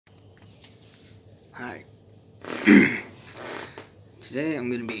Hi. Today I'm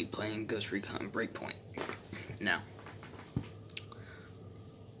going to be playing Recon Breakpoint. Now,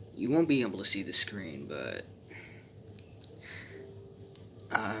 you won't be able to see the screen, but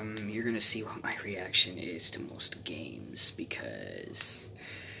you're going to see what my reaction is to most games, because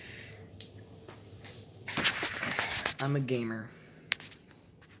I'm a gamer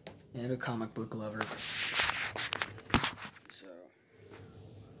and a comic book lover. So,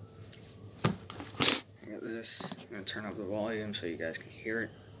 I got this. I'm going to turn up the volume so you guys can hear it.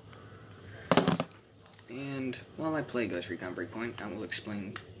 And while I play Recon Breakpoint, I will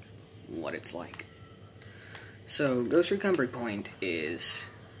explain what it's like. So, Recon Breakpoint is,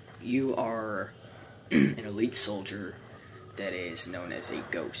 you are an elite soldier that is known as a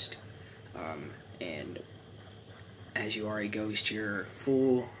ghost. And as you are a ghost, your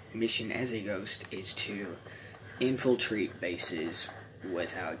full mission as a ghost is to infiltrate bases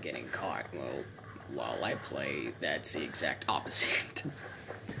without getting caught. Well, while I play, that's the exact opposite.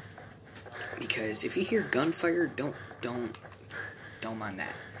 Because if you hear gunfire, don't mind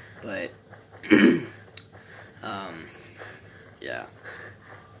that. But yeah.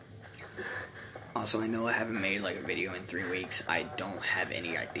 Also, I know I haven't made like a video in 3 weeks. I don't have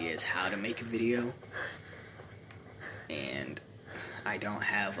any ideas how to make a video, and I don't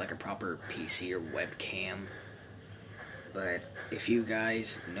have like a proper PC or webcam. But if you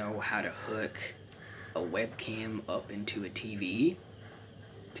guys know how to hook a webcam up into a TV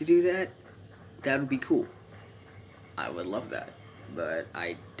to do that, that would be cool. I would love that, but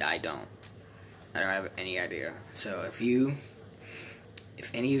I don't have any idea. So if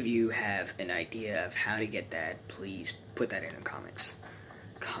any of you have an idea of how to get that, please put that in the comments.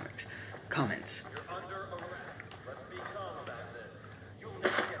 Comments. You're under arrest. Let's be calm about this. You'll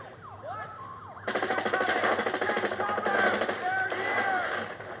never get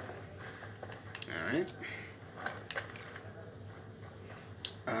Alright.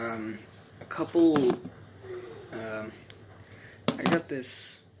 A couple, I got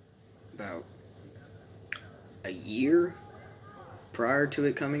this about a year prior to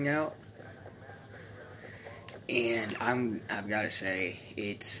it coming out, and I've got to say,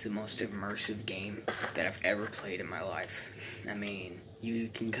 it's the most immersive game that I've ever played in my life. I mean, you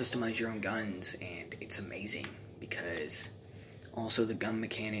can customize your own guns, and it's amazing, because also the gun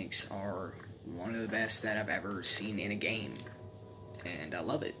mechanics are one of the best that I've ever seen in a game, and I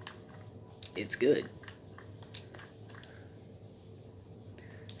love it. It's good.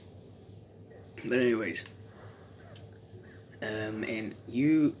 But anyways,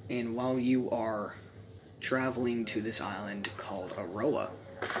 and while you are traveling to this island called Aroa,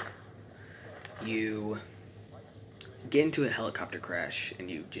 you get into a helicopter crash,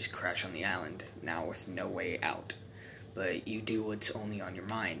 and you just crash on the island, now with no way out. But you do what's only on your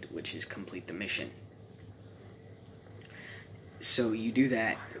mind, which is complete the mission. So you do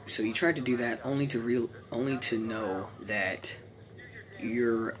that. So you try to do that only to know that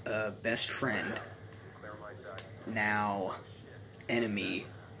your best friend, now enemy,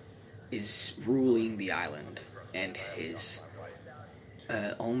 is ruling the island, and his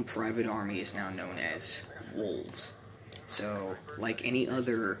own private army is now known as wolves. So, like any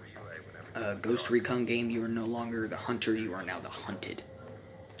other Ghost Recon game, you are no longer the hunter, you are now the hunted.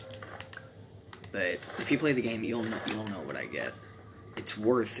 But if you play the game, you'll know what I get. It's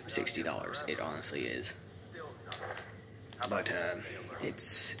worth $60. It honestly is. But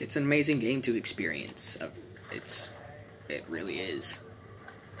it's an amazing game to experience. It really is.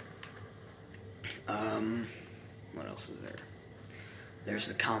 What else is there? There's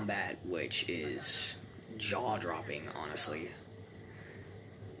the combat, which is jaw-dropping, honestly.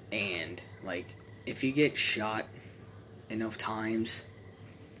 And, like, if you get shot enough times,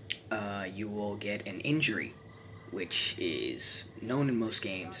 you will get an injury, which is known in most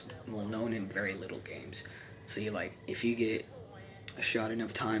games, well, known in very little games. So if you get a shot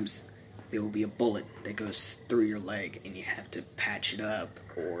enough times, there will be a bullet that goes through your leg, and you have to patch it up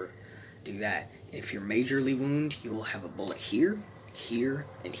or do that. If you're majorly wounded, you will have a bullet here, here,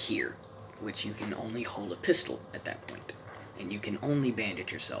 and here, which you can only hold a pistol at that point. And you can only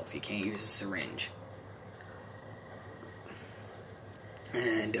bandage yourself. You can't use a syringe.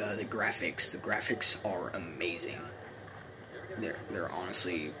 And the graphics are amazing. They're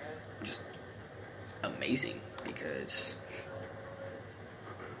honestly just amazing, because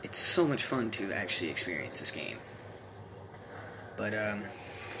it's so much fun to actually experience this game. But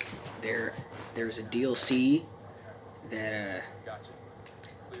there's a DLC that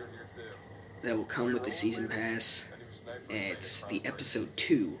that will come with the season pass, and it's the episode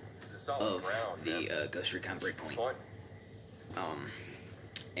 2 of the Recon Breakpoint.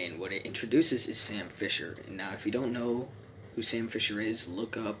 And what it introduces is Sam Fisher. And now, if you don't know who Sam Fisher is,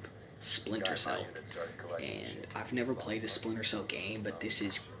 look up Splinter Cell. And I've never played a Splinter Cell game, but this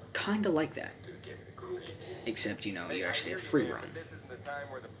is kind of like that. Except, you know, you actually have free roam.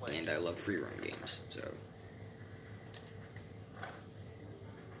 And I love free roam games, so.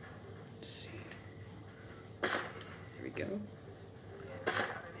 Let's see. Here we go. There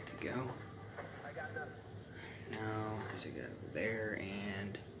we go. Now, there's a guy over there,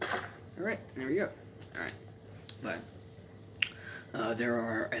 and. Alright, there we go. Alright. But, there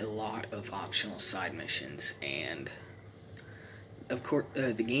are a lot of optional side missions, and. Of course,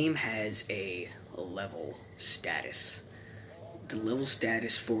 the game has a level status. The level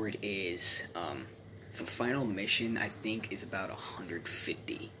status for it is, the final mission, I think, is about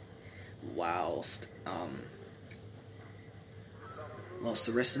 150, whilst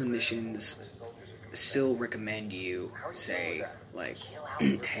the rest of the missions still recommend you, say, like,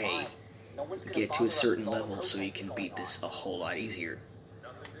 hey, get to a certain level so you can beat this a whole lot easier,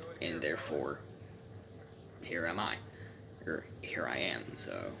 and therefore, here am I. Or here I am,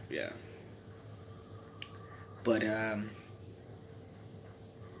 so yeah. But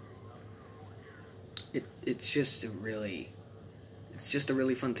it's just a really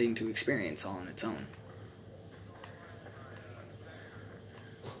fun thing to experience all on its own.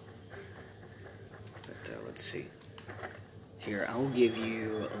 But let's see. Here, I'll give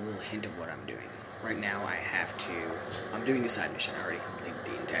you a little hint of what I'm doing. Right now, I'm doing a side mission. I already completed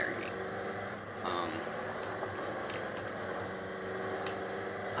the entire game.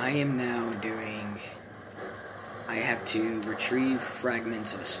 I have to retrieve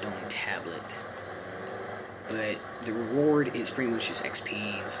fragments of a stone tablet, but the reward is pretty much just XP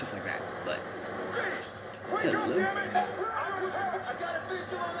and stuff like that, but, hello.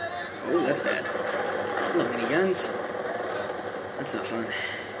 Oh, that's bad. Hello, miniguns. That's not fun.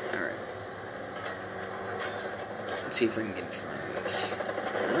 Alright. Let's see if I can get in front of this.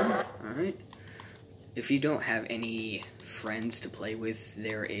 No? Alright. If you don't have any friends to play with,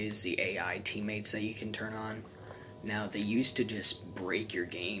 there is the AI teammates that you can turn on. Now, they used to just break your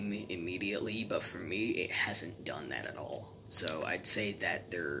game immediately, but for me, it hasn't done that at all. So I'd say that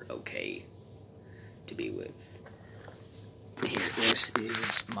they're okay to be with. Here, this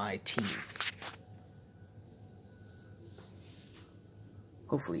is my team.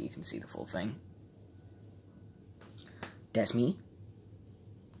 Hopefully you can see the full thing. That's me.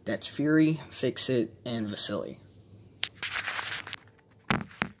 That's Fury, Fix-It, and Vasily.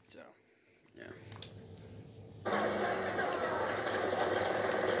 So, yeah.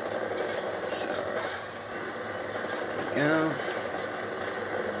 So, there we go.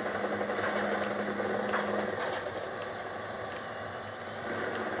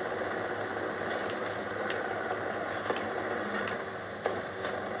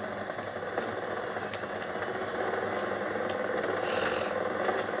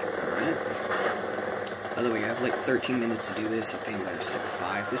 By the way, I have like 13 minutes to do this. I think there's like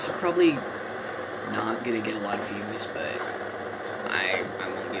 5. This is probably not gonna get a lot of views, but I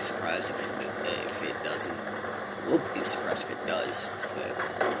won't be surprised if it doesn't. I will be surprised if it does, but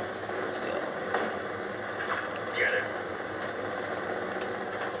still. Get it.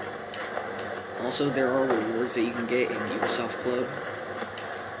 Also, there are rewards that you can get in Ubisoft Club.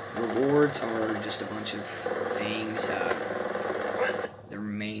 Rewards are just a bunch of things. They're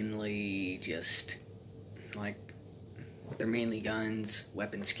mainly just like, they're mainly guns,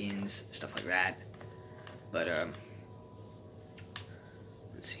 weapon skins, stuff like that. But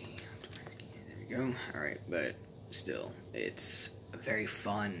let's see. There we go. Alright, but still, it's a very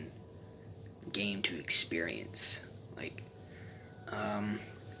fun game to experience. Like, a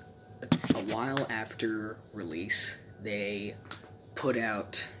while after release, they put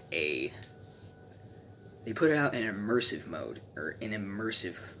out an immersive mode,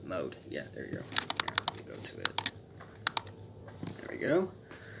 Yeah, there you go. Here, let me go to it. There we go.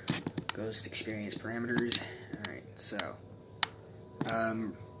 Ghost experience parameters. Alright, so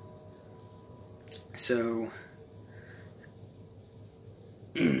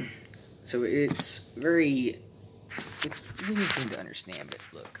it's really easy to understand, but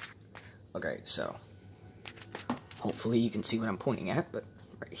look. Okay, so hopefully you can see what I'm pointing at, but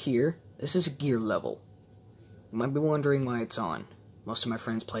right here, this is a gear level. You might be wondering why it's on. Most of my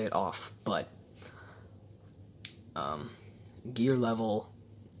friends play it off, but gear level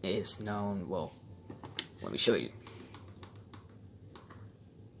is known, well, let me show you.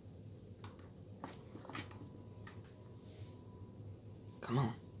 Come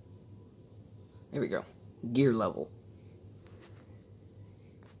on. There we go. Gear level.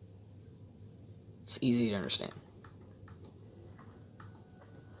 It's easy to understand.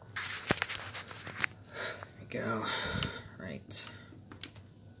 go. Right.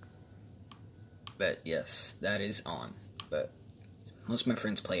 But yes, that is on. But most of my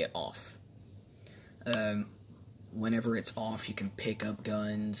friends play it off. Whenever it's off, you can pick up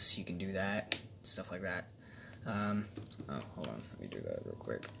guns. You can do that. Stuff like that. Oh, hold on. Let me do that real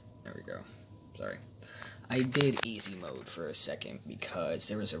quick. There we go. Sorry. I did easy mode for a second because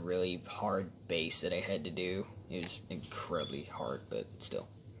there was a really hard base that I had to do. It was incredibly hard, but still.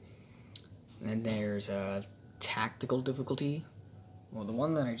 And then there's tactical difficulty. Well, the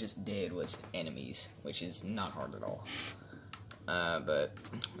one that I just did was enemies, which is not hard at all. But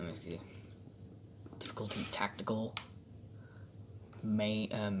let me see. Difficulty tactical.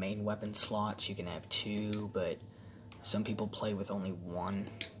 Main weapon slots, you can have 2, but some people play with only 1.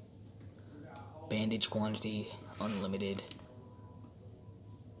 Bandage quantity, unlimited.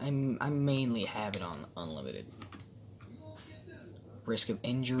 I mainly have it on unlimited. Risk of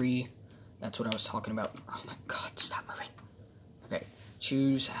injury, that's what I was talking about. Oh my god, stop moving. Okay,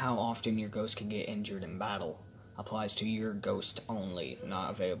 choose how often your ghost can get injured in battle. Applies to your ghost only,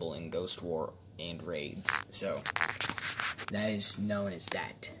 not available in Ghost War and raids. So that is known as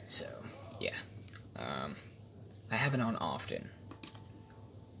that. So yeah, I have it on often.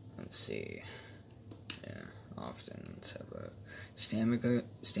 Let's see. Yeah, often. Let's have a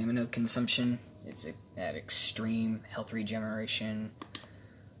stamina consumption. It's at extreme health regeneration.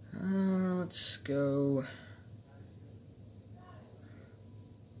 Let's go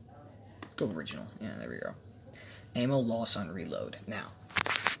original. Yeah, there we go. Ammo loss on reload. Now,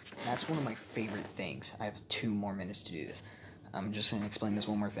 that's one of my favorite things. I have 2 more minutes to do this. I'm just going to explain this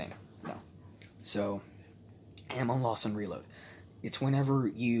one more thing. No. So, ammo loss on reload. It's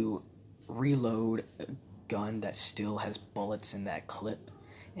whenever you reload a gun that still has bullets in that clip,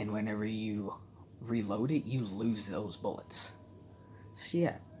 and whenever you reload it, you lose those bullets. So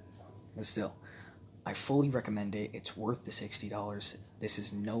yeah, but still, I fully recommend it. It's worth the $60. This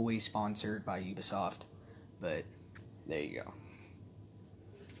is no way sponsored by Ubisoft, but there you go.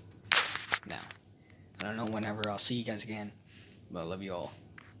 Now, I don't know whenever I'll see you guys again, but I love you all.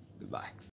 Goodbye.